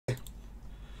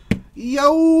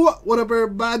Yo, what up,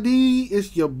 everybody?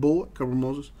 It's your boy, Cover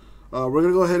Moses. We're going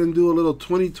to go ahead and do a little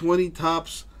 2020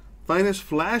 Topps Finest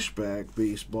Flashback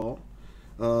Baseball.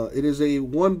 It is a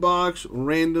one-box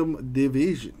random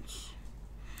divisions.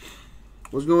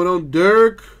 What's going on,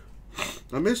 Dirk?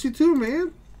 I miss you too,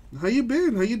 man. How you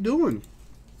been? How you doing?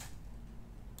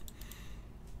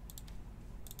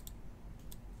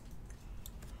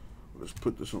 Let's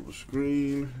put this on the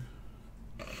screen.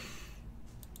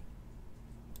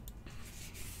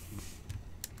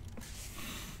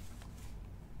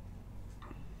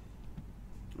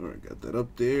 Alright, got that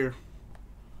up there.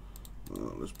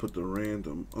 Let's put the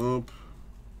random up.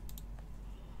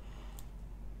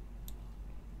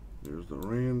 There's the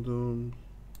random.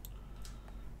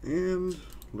 And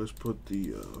let's put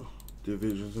the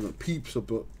divisions and the peeps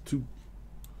up too.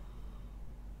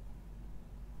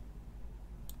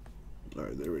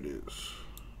 Alright, there it is.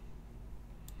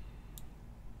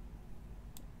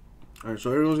 Alright,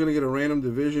 so everyone's going to get a random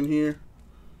division here.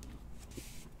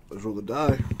 Let's roll the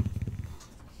die.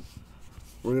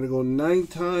 We're going to go 9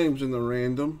 times in the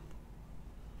random.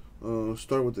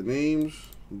 Start with the names,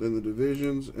 then the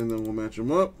divisions, and then we'll match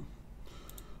them up.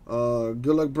 Good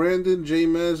luck, Brandon,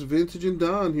 J-Mez, Vintage, and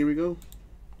Don. Here we go.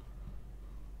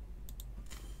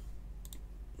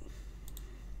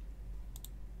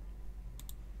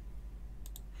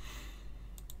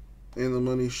 And the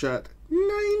money shot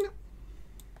 9.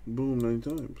 Boom, 9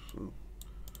 times. So,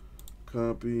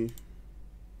 copy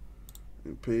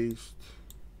and paste.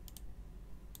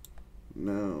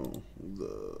 Now,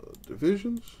 the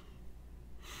divisions.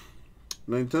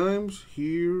 9 times.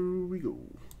 Here we go.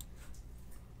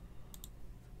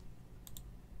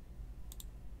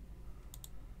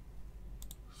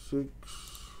 6,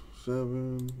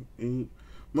 7, 8.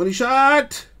 Money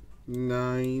shot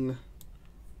 9.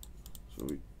 So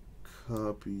we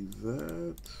copy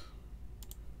that.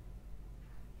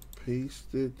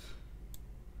 Paste it.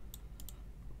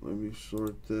 Let me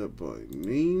sort that by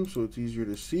name so it's easier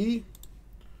to see.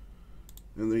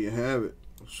 And there you have it.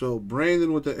 So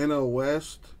Brandon with the NL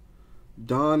West,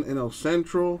 Don NL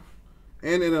Central,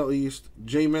 and NL East,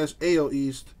 J-Mez AL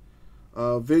East,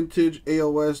 Vintage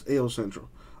AL West, AL Central.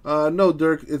 No,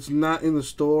 Dirk, it's not in the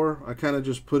store. I kind of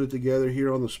just put it together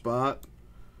here on the spot.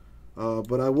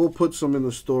 But I will put some in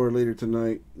the store later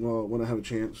tonight when I have a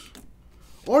chance.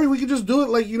 Or we could just do it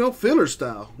like, you know, filler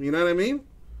style. You know what I mean?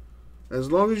 As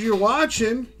long as you're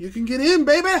watching, you can get in,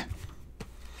 baby.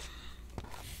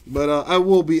 But I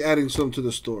will be adding some to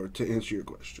the store to answer your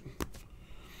question.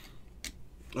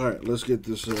 All right, let's get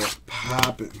this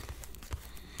popping.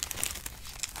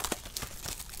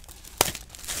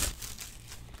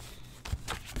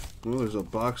 Well, there's a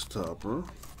box topper.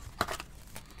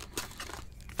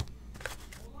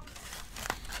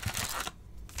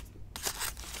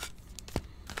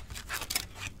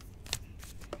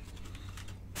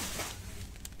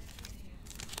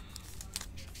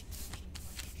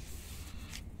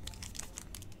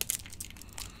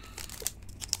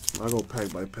 I'll go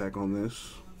pack by pack on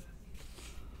this.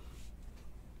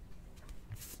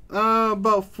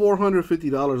 About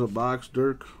 $450 a box,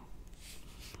 Dirk.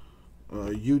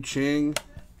 Yu Chang,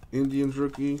 Indians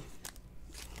rookie.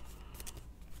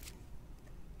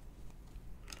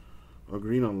 A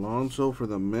green Alonso for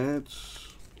the Mets.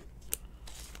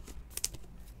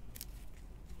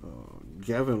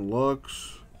 Gavin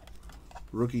Lux,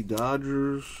 rookie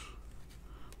Dodgers.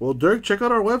 Well, Dirk, check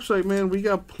out our website, man. We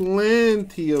got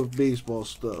plenty of baseball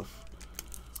stuff.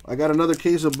 I got another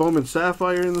case of Bowman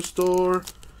Sapphire in the store,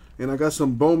 and I got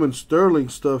some Bowman Sterling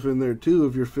stuff in there too.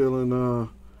 If you're feeling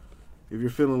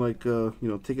like you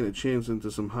know, taking a chance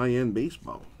into some high-end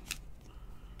baseball.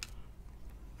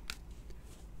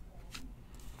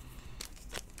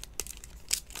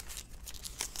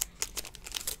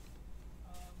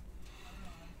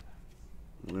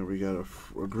 And there we got a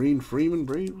green Freeman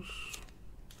Braves.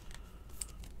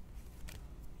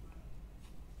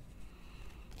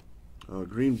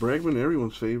 Green Bregman,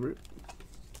 everyone's favorite.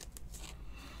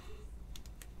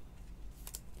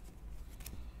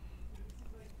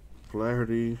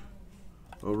 Flaherty,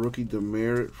 a rookie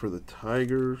demerit for the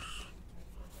Tigers.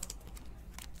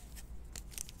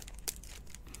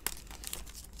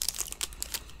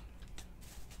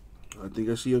 I think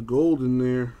I see a gold in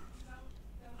there.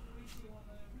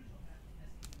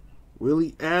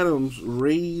 Willie Adams,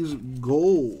 Rays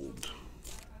gold.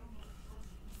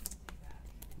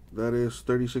 That is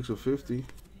 36 of 50.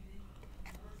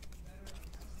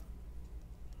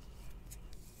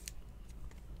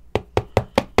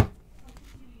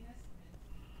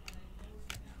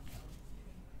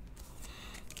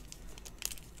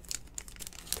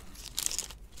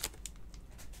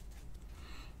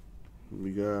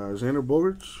 We got Xander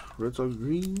Bogaerts, Red Sox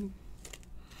green.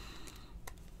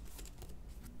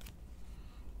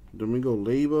 Domingo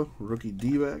Leyva, rookie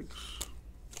D-backs.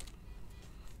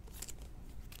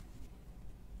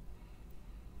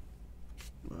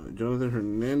 Jonathan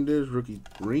Hernandez, rookie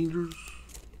Rangers.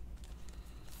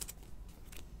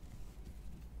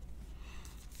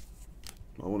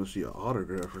 I want to see an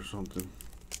autograph or something.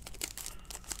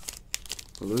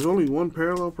 Well, there's only one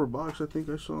parallel per box, I think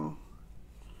I saw.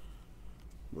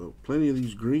 Well, plenty of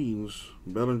these greens.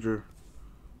 Bellinger,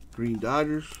 green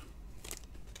Dodgers.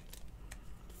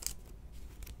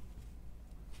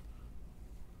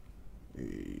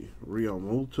 A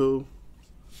Realmuto,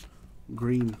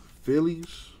 green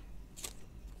Phillies.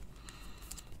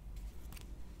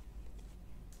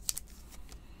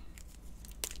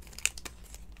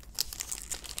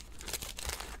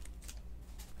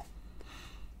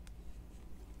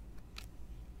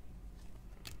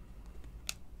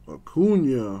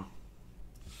 Acuna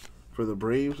for the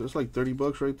Braves. That's like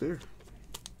 $30 right there.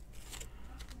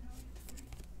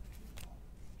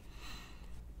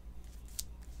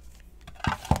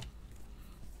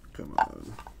 Come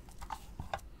on.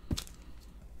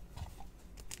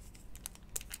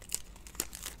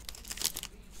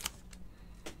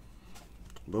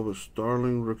 Bubba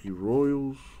Starling, rookie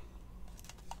Royals.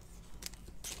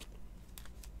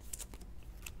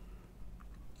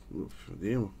 Oof,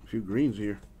 damn, a few greens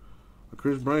here. A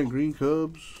Chris Bryant, green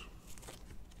Cubs.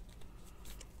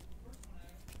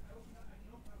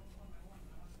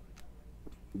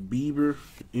 Bieber,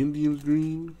 Indians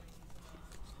green.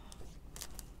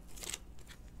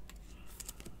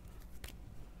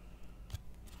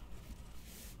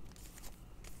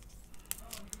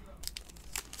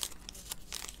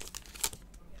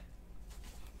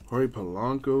 Jorge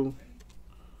Polanco,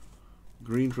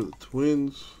 green for the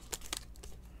Twins.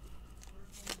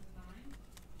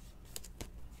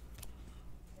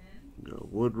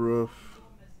 Got Woodruff.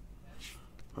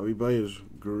 Javi Baez,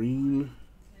 green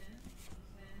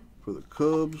for the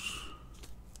Cubs.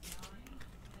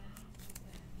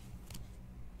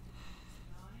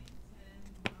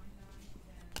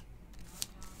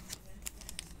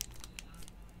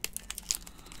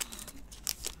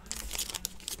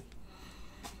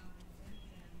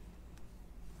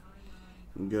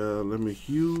 We got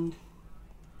LeMahieu,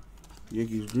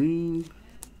 Yankees green.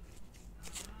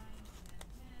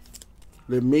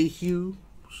 LeMahieu,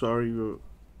 sorry,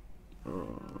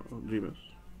 James.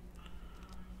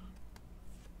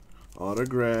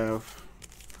 Autograph,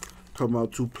 come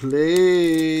out to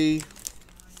play.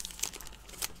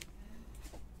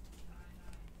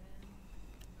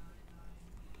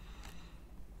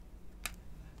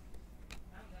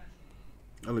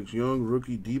 Alex Young,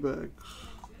 rookie D-backs.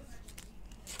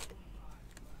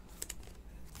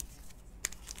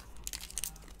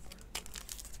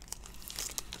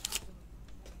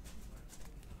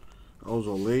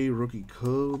 Alzolay, rookie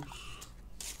Cubs.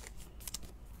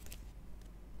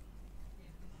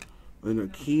 And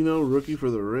Aquino, rookie for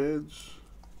the Reds.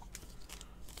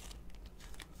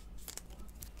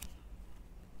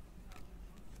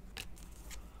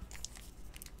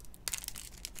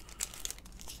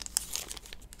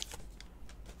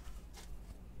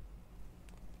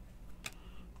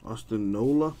 Austin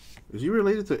Nola. Is he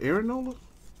related to Aaron Nola?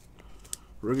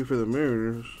 Rookie for the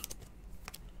Mariners.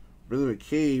 Brendan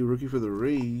McKay, rookie for the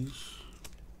Rays.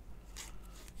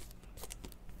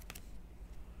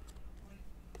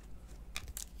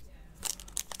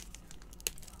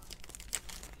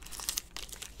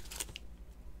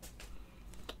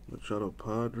 Machado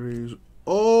Padres.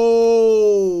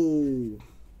 Oh!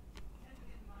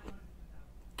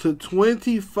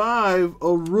 /25,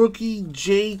 a rookie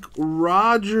Jake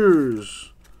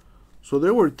Rogers. So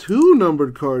there were 2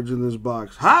 numbered cards in this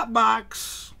box. Hot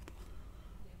box!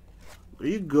 There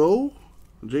you go.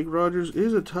 Jake Rogers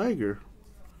is a Tiger.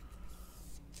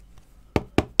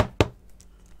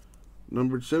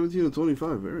 Numbered 17 and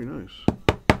 25. Very nice.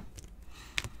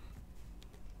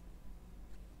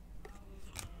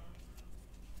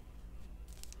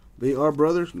 They are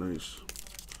brothers? Nice.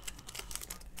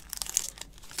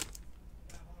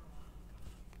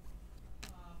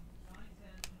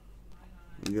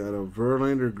 We got a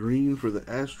Verlander green for the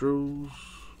Astros.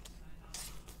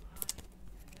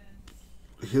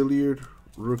 Hilliard,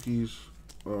 rookie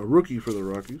for the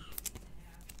Rockies.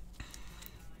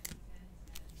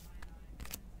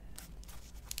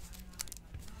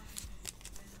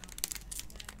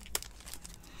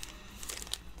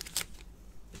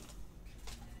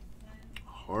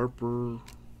 Harper,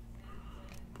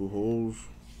 Pujols,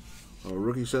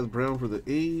 rookie Seth Brown for the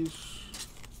A's.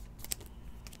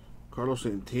 Carlos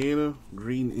Santana,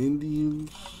 green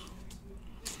Indians.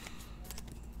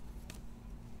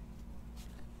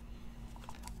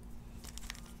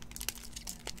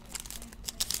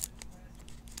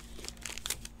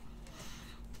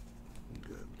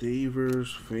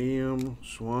 Davers, Pham,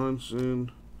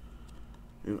 Swanson,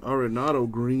 and Arenado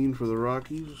green for the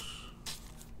Rockies.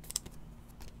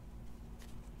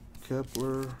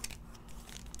 Kepler.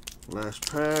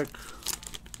 Last pack.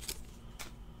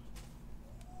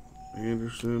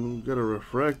 Anderson. We got a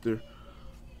refractor.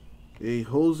 A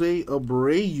Jose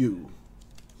Abreu.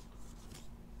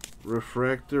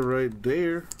 Refractor right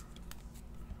there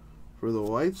for the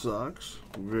White Sox.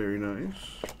 Very nice.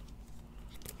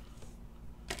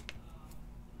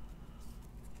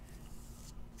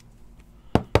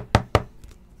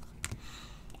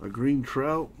 A green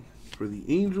Trout for the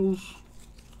Angels.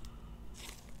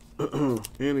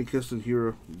 And a Keston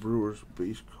Hiura Brewers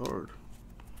base card.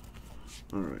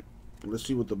 Alright, let's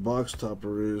see what the box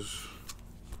topper is.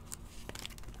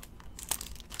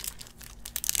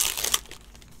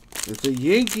 It's a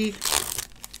Yankee.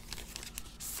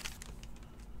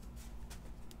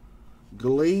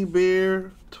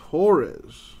 Gleyber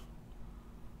Torres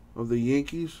of the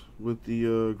Yankees with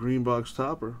the green box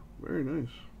topper. Very nice.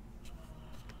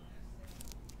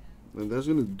 And that's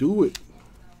going to do it.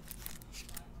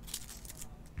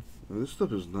 And this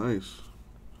stuff is nice.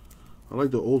 I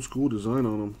like the old school design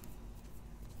on them.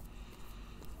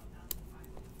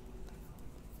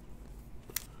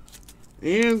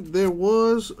 And there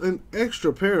was an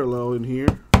extra parallel in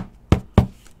here.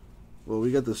 Well,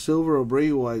 we got the silver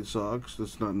Abreu White Sox.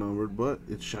 That's not numbered, but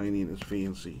it's shiny and it's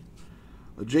fancy.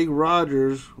 A Jake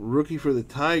Rogers, rookie for the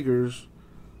Tigers,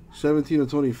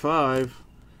 17/25.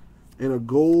 And a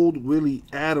gold Willie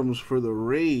Adams for the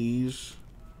Rays,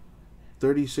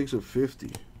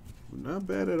 36/50. Not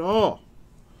bad at all.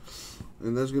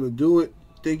 And that's going to do it.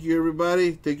 Thank you,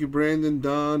 everybody. Thank you, Brandon,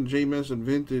 Don, J-Mess, and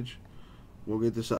Vintage. We'll get this out.